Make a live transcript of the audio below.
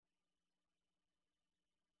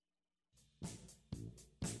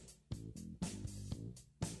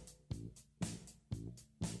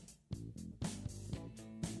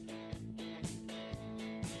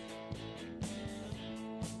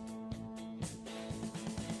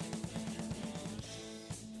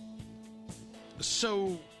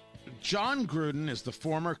So, John Gruden is the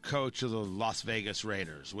former coach of the Las Vegas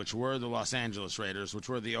Raiders, which were the Los Angeles Raiders, which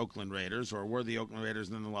were the Oakland Raiders, or were the Oakland Raiders,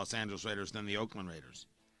 then the Los Angeles Raiders, then the Oakland Raiders.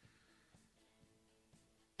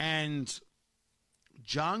 And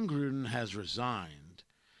John Gruden has resigned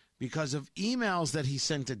because of emails that he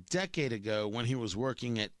sent a decade ago when he was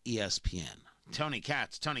working at ESPN. Tony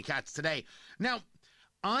Katz today. Now,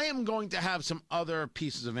 I am going to have some other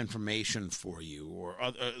pieces of information for you, or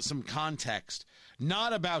some context,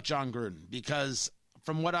 not about John Gruden, because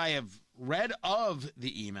from what I have read of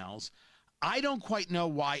the emails, I don't quite know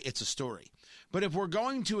why it's a story. But if we're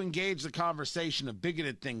going to engage the conversation of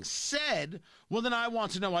bigoted things said, well, then I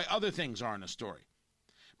want to know why other things aren't a story.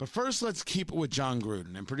 But first, let's keep it with John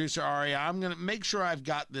Gruden. And producer Aria, I'm going to make sure I've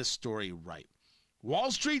got this story right.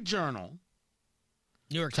 Wall Street Journal.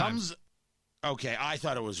 New York Times. Okay, I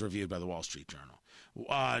thought it was reviewed by the Wall Street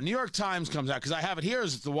Journal. New York Times comes out, because I have it here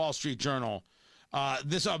as the Wall Street Journal.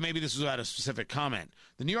 Maybe this was about a specific comment.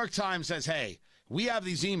 The New York Times says, hey, we have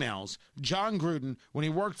these emails, John Gruden, when he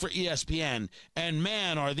worked for ESPN, and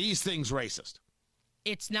man, are these things racist.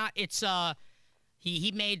 It's not,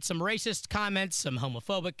 he made some racist comments, some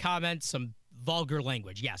homophobic comments, some vulgar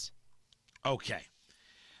language, yes. Okay.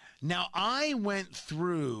 Now, I went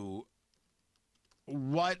through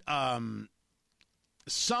what,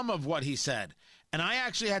 some of what he said, and I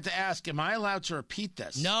actually had to ask, am I allowed to repeat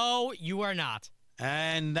this? No, you are not.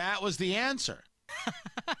 And that was the answer.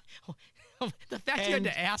 The fact you had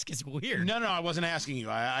to ask is weird. No, I wasn't asking you.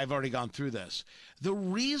 I've already gone through this. The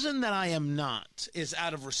reason that I am not is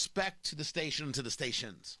out of respect to the station and to the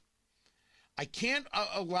stations. I can't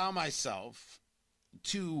allow myself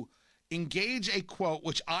to engage a quote,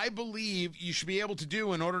 which I believe you should be able to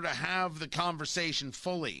do in order to have the conversation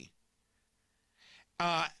fully.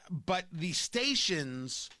 But the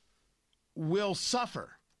stations will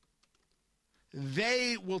suffer.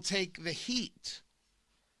 They will take the heat.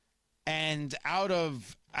 And out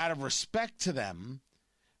of respect to them,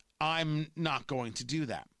 I'm not going to do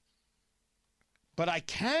that. But I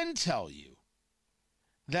can tell you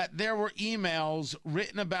that there were emails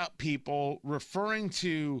written about people referring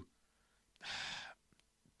to,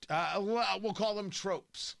 we'll call them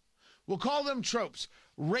tropes. We'll call them tropes.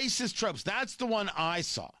 Racist tropes. That's the one I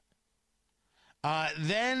saw.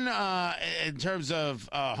 Then, in terms of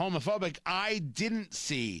homophobic, I didn't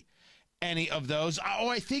see any of those. Oh,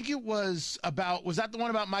 I think it was that the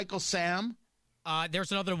one about Michael Sam?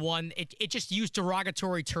 There's another one. It just used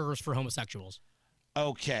derogatory terms for homosexuals.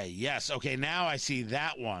 Okay, yes. Okay, now I see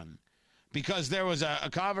that one. Because there was a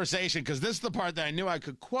conversation, because this is the part that I knew I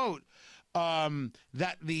could quote,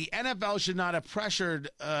 that the NFL should not have pressured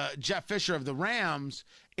Jeff Fisher of the Rams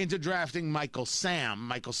into drafting Michael Sam.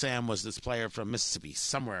 Michael Sam was this player from Mississippi,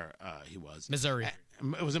 somewhere he was. Missouri.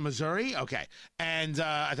 Was it Missouri? Okay. And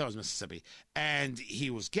I thought it was Mississippi. And he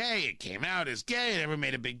was gay. It came out as gay. And everyone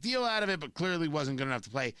made a big deal out of it, but clearly wasn't good enough to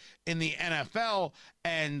play in the NFL.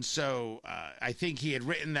 And so I think he had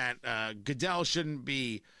written that Goodell shouldn't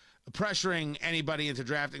be pressuring anybody into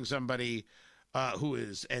drafting somebody who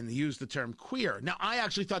is, and used the term queer. Now, I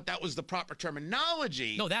actually thought that was the proper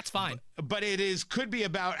terminology. No, that's fine. But could be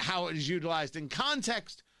about how it is utilized in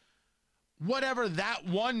context. Whatever that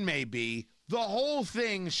one may be, the whole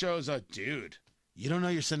thing shows dude, you don't know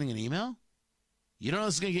you're sending an email? You don't know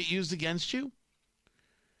it's going to get used against you?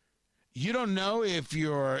 You don't know if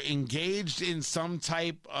you're engaged in some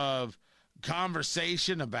type of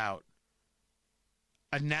conversation about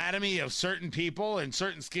anatomy of certain people and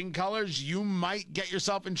certain skin colors, you might get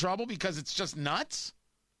yourself in trouble because it's just nuts?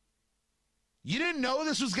 You didn't know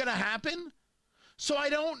this was going to happen? So I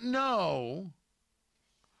don't know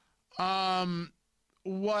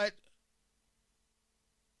what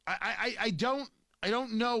I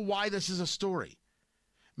don't know why this is a story.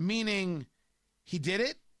 Meaning he did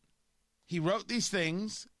it, he wrote these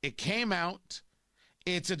things, it came out,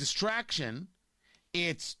 it's a distraction,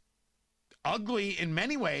 it's ugly in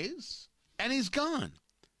many ways, and he's gone.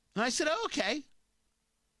 And I said, okay.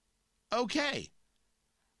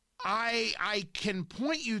 I can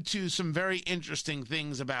point you to some very interesting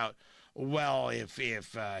things about, well, if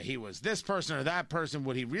he was this person or that person,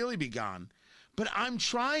 would he really be gone? But I'm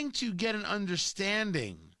trying to get an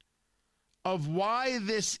understanding of why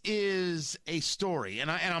this is a story, and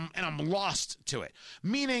I'm lost to it.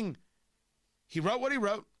 Meaning, he wrote what he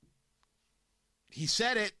wrote. He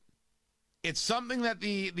said it. It's something that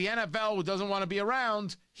the NFL doesn't want to be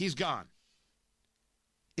around. He's gone.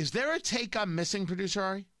 Is there a take I'm missing, producer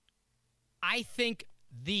Ari? I think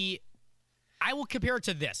I will compare it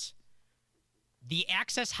to this. The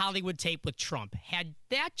Access Hollywood tape with Trump. Had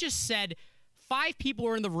that just said, 5 people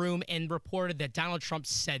were in the room and reported that Donald Trump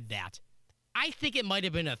said that. I think it might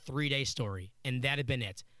have been a 3-day story, and that had been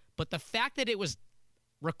it. But the fact that it was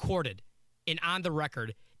recorded and on the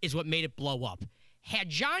record is what made it blow up. Had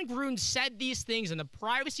John Gruden said these things in the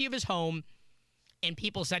privacy of his home and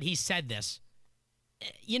people said he said this,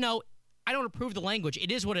 you know, I don't approve the language.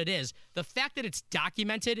 It is what it is. The fact that it's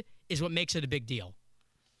documented is what makes it a big deal.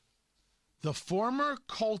 The former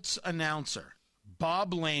Colts announcer,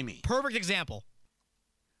 Bob Lamey, Perfect example.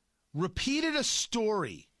 repeated a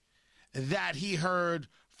story that he heard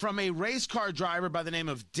from a race car driver by the name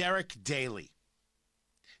of Derek Daly.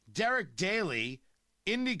 Derek Daly,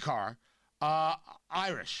 IndyCar,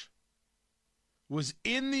 Irish, was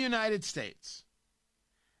in the United States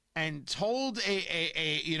and told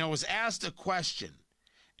was asked a question.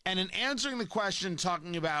 And in answering the question,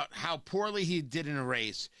 talking about how poorly he did in a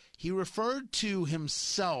race, he referred to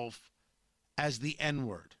himself as the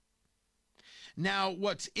N-word. Now,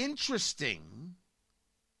 what's interesting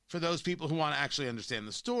for those people who want to actually understand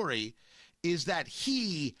the story is that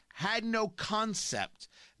he had no concept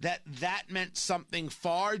that that meant something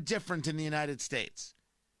far different in the United States.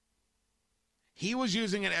 He was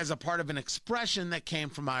using it as a part of an expression that came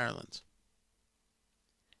from Ireland.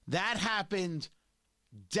 That happened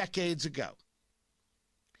decades ago.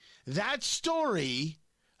 That story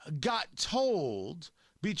got told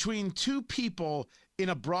between 2 people in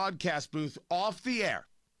a broadcast booth off the air.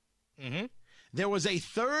 Mm-hmm. There was a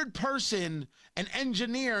third person, an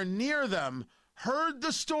engineer near them, heard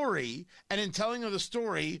the story, and in telling of the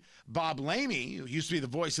story, Bob Lamey, who used to be the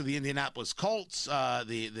voice of the Indianapolis Colts,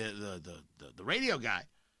 the radio guy,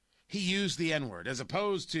 he used the N-word as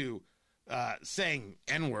opposed to saying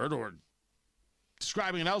N-word or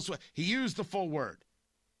describing it elsewhere. He used the full word.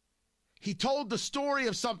 He told the story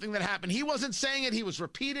of something that happened. He wasn't saying it. He was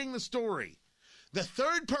repeating the story. The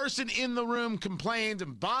third person in the room complained,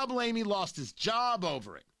 and Bob Lamey lost his job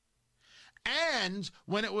over it. And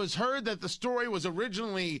when it was heard that the story was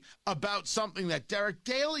originally about something that Derek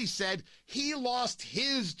Daly said, he lost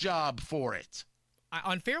his job for it.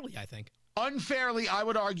 Unfairly, I think. Unfairly, I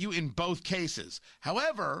would argue, in both cases.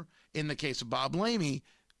 However, in the case of Bob Lamey,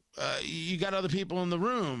 you got other people in the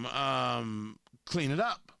room clean it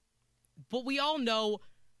up. But we all know,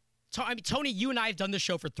 Tony, you and I have done this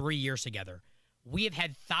show for 3 years together. We have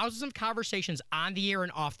had thousands of conversations on the air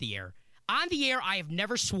and off the air. On the air, I have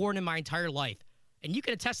never sworn in my entire life. And you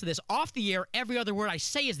can attest to this. Off the air, every other word I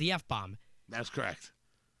say is the F-bomb. That's correct.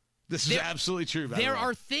 This is absolutely true, by the way. There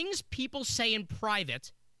are things people say in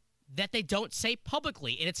private that they don't say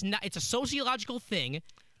publicly. And it's a sociological thing.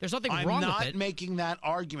 There's nothing wrong with it. I'm not making that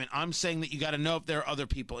argument. I'm saying that you got to know if there are other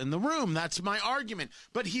people in the room. That's my argument.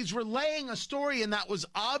 But he's relaying a story, and that was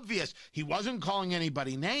obvious. He wasn't calling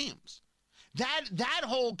anybody names. That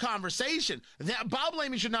whole conversation, Bob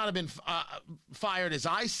Lamey should not have been fired as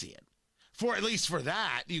I see it. At least for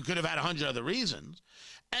that. You could have had 100 other reasons.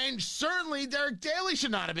 And certainly Derek Daly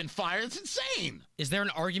should not have been fired. It's insane. Is there an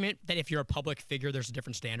argument that if you're a public figure, there's a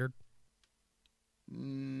different standard?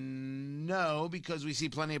 No, because we see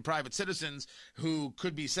plenty of private citizens who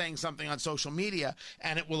could be saying something on social media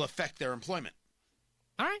and it will affect their employment.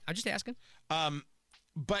 All right, I'm just asking.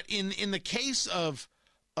 But in the case of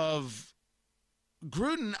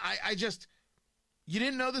Gruden, I just, you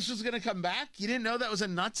didn't know this was going to come back? You didn't know that was a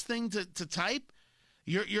nuts thing to type?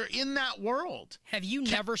 You're in that world. Have you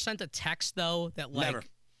never sent a text, though, that like... Never.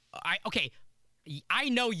 I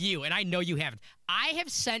know you, and I know you haven't. I have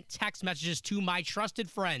sent text messages to my trusted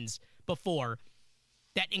friends before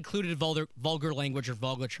that included vulgar language or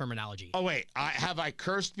vulgar terminology. Oh, wait. Have I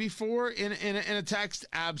cursed before in a text?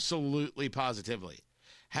 Absolutely, positively.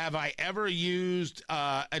 Have I ever used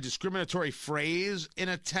a discriminatory phrase in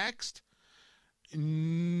a text?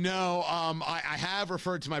 No. I have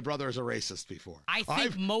referred to my brother as a racist before. I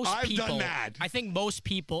think I've done that. I think most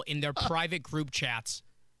people in their private group chats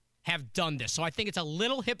have done this. So I think it's a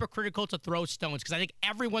little hypocritical to throw stones because I think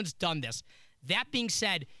everyone's done this. That being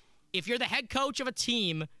said, if you're the head coach of a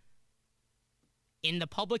team in the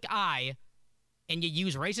public eye and you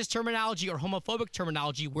use racist terminology or homophobic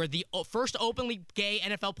terminology where the first openly gay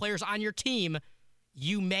NFL players on your team,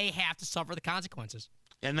 you may have to suffer the consequences.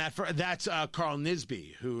 And that's Carl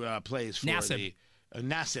Nisby, who plays for Nassib.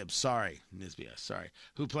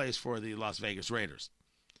 Who plays for the Las Vegas Raiders.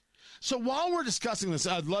 So while we're discussing this,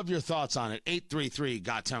 I'd love your thoughts on it.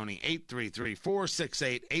 833-GOT-TONY,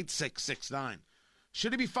 833-468-8669.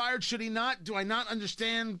 Should he be fired? Should he not? Do I not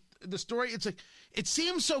understand the story? It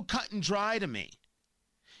seems so cut and dry to me.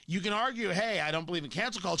 You can argue, hey, I don't believe in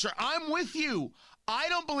cancel culture. I'm with you. I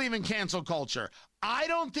don't believe in cancel culture. I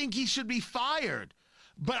don't think he should be fired.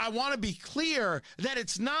 But I want to be clear that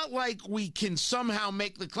it's not like we can somehow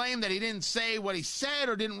make the claim that he didn't say what he said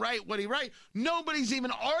or didn't write what he wrote. Nobody's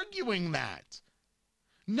even arguing that.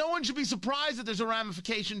 No one should be surprised that there's a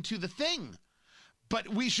ramification to the thing. But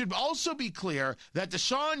we should also be clear that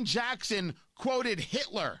Deshaun Jackson quoted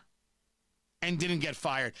Hitler and didn't get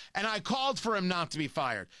fired. And I called for him not to be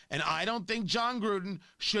fired. And I don't think John Gruden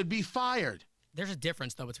should be fired. There's a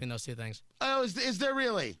difference, though, between those two things. Oh, is there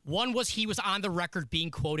really? One was he was on the record being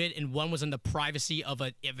quoted, and one was in the privacy of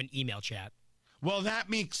an email chat. Well, that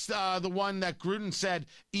makes the one that Gruden said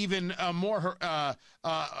even more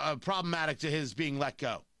problematic to his being let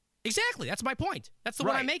go. Exactly. That's my point. That's the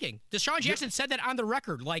one I'm making. Deshaun Jackson said that on the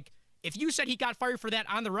record. Like, if you said he got fired for that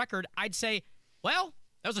on the record, I'd say, well,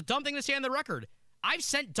 that was a dumb thing to say on the record. I've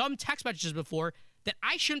sent dumb text messages before that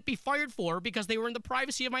I shouldn't be fired for because they were in the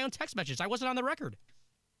privacy of my own text messages. I wasn't on the record.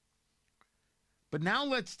 But now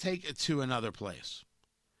let's take it to another place.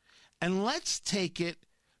 And let's take it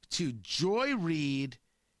to Joy Reid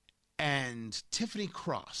and Tiffany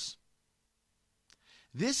Cross.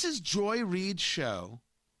 This is Joy Reid's show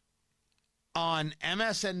on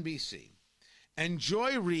MSNBC. And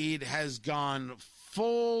Joy Reid has gone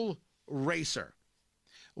full racer.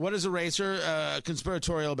 What is a racer?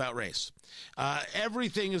 Conspiratorial about race.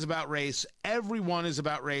 Everything is about race. Everyone is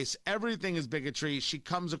about race. Everything is bigotry. She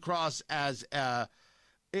comes across as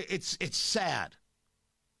it's sad.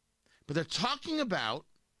 But they're talking about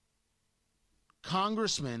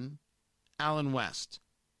Congressman Allen West,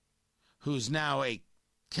 who's now a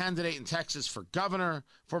candidate in Texas for governor,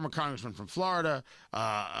 former congressman from Florida,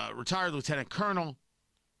 retired lieutenant colonel.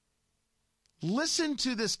 Listen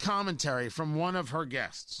to this commentary from one of her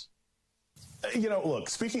guests. You know, look,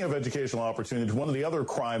 speaking of educational opportunities, one of the other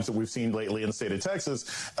crimes that we've seen lately in the state of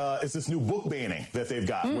Texas is this new book banning that they've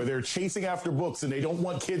got, where they're chasing after books and they don't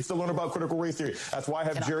want kids to learn about critical race theory. That's why I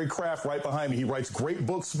have Jerry Kraft right behind me. He writes great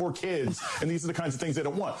books for kids, and these are the kinds of things they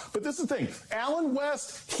don't want. But this is the thing. Allen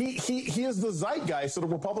West, he is the zeitgeist of the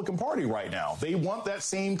Republican Party right now. They want that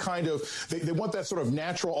same kind of, they want that sort of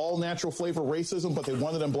natural, all-natural flavor racism, but they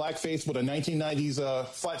want it in blackface with a 1990s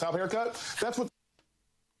flat-top haircut. That's what.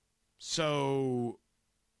 So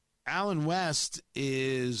Allen West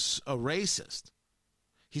is a racist.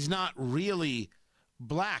 He's not really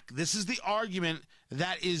black. This is the argument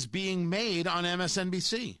that is being made on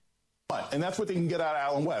MSNBC. And that's what they can get out of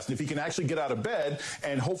Allen West. And if he can actually get out of bed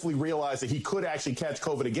and hopefully realize that he could actually catch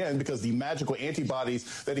COVID again because the magical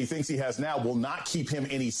antibodies that he thinks he has now will not keep him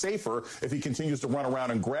any safer if he continues to run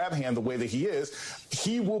around and grab hand the way that he is,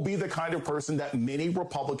 he will be the kind of person that many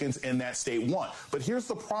Republicans in that state want. But here's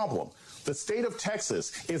the problem. The state of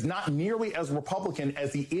Texas is not nearly as Republican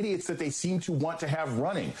as the idiots that they seem to want to have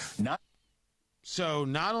running. So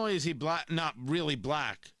not only is he black, not really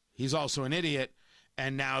black, he's also an idiot.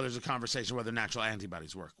 And now there's a conversation whether natural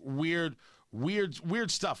antibodies work. Weird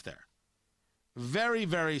stuff there. Very,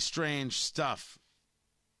 very strange stuff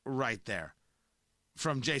right there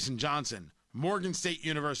from Jason Johnson, Morgan State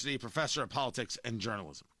University professor of politics and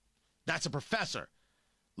journalism. That's a professor.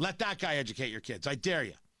 Let that guy educate your kids. I dare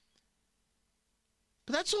you.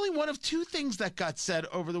 But that's only one of two things that got said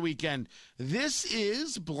over the weekend. This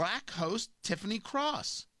is Black host Tiffany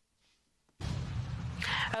Cross.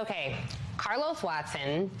 Okay, Carlos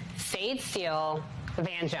Watson, Sage Steele,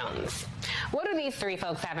 Van Jones. What do these three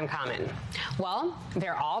folks have in common? Well,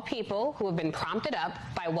 they're all people who have been prompted up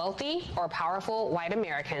by wealthy or powerful white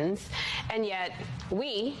Americans, and yet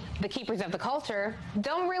we, the keepers of the culture,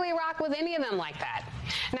 don't really rock with any of them like that.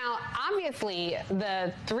 Now, obviously,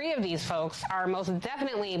 the three of these folks are most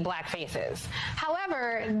definitely black faces.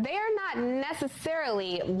 However, they are not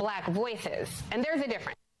necessarily black voices, and there's a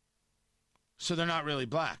difference. So they're not really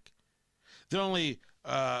black. They're only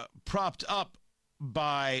propped up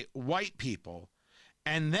by white people.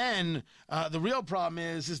 And then the real problem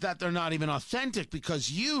is that they're not even authentic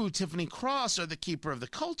because you, Tiffany Cross, are the keeper of the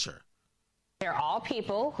culture. They're all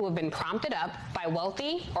people who have been prompted up by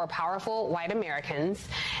wealthy or powerful white Americans,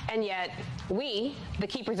 and yet we, the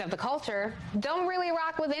keepers of the culture, don't really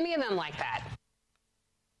rock with any of them like that.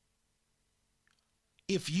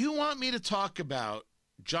 If you want me to talk about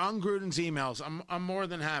John Gruden's emails, I'm more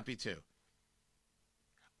than happy to.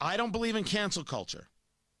 I don't believe in cancel culture.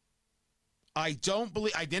 I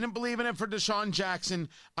didn't believe in it for Deshaun Jackson.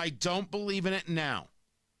 I don't believe in it now.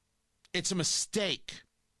 It's a mistake.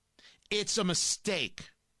 It's a mistake.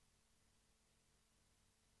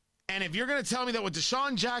 And if you're going to tell me that what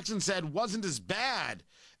Deshaun Jackson said wasn't as bad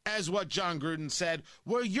as what John Gruden said,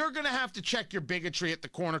 well, you're going to have to check your bigotry at the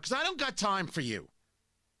corner because I don't got time for you.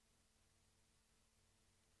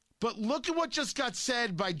 But look at what just got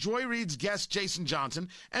said by Joy Reid's guest, Jason Johnson,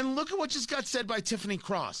 and look at what just got said by Tiffany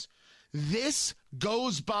Cross. This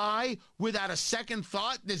goes by without a second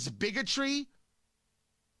thought, this bigotry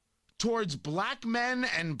towards black men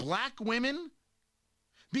and black women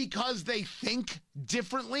because they think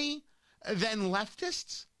differently than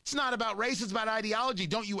leftists. It's not about race, it's about ideology.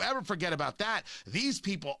 Don't you ever forget about that. These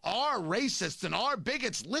people are racists and are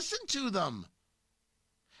bigots. Listen to them.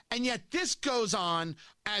 And yet this goes on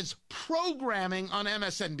as programming on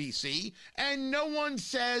MSNBC, and no one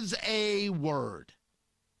says a word.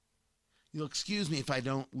 You'll excuse me if I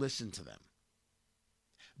don't listen to them.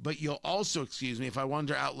 But you'll also excuse me if I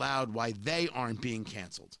wonder out loud why they aren't being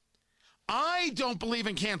canceled. I don't believe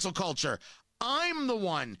in cancel culture. I'm the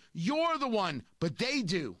one, you're the one, but they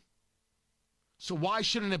do. So why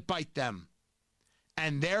shouldn't it bite them?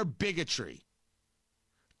 And their bigotry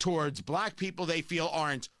towards black people they feel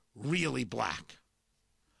aren't really black.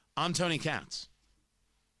 I'm Tony Katz.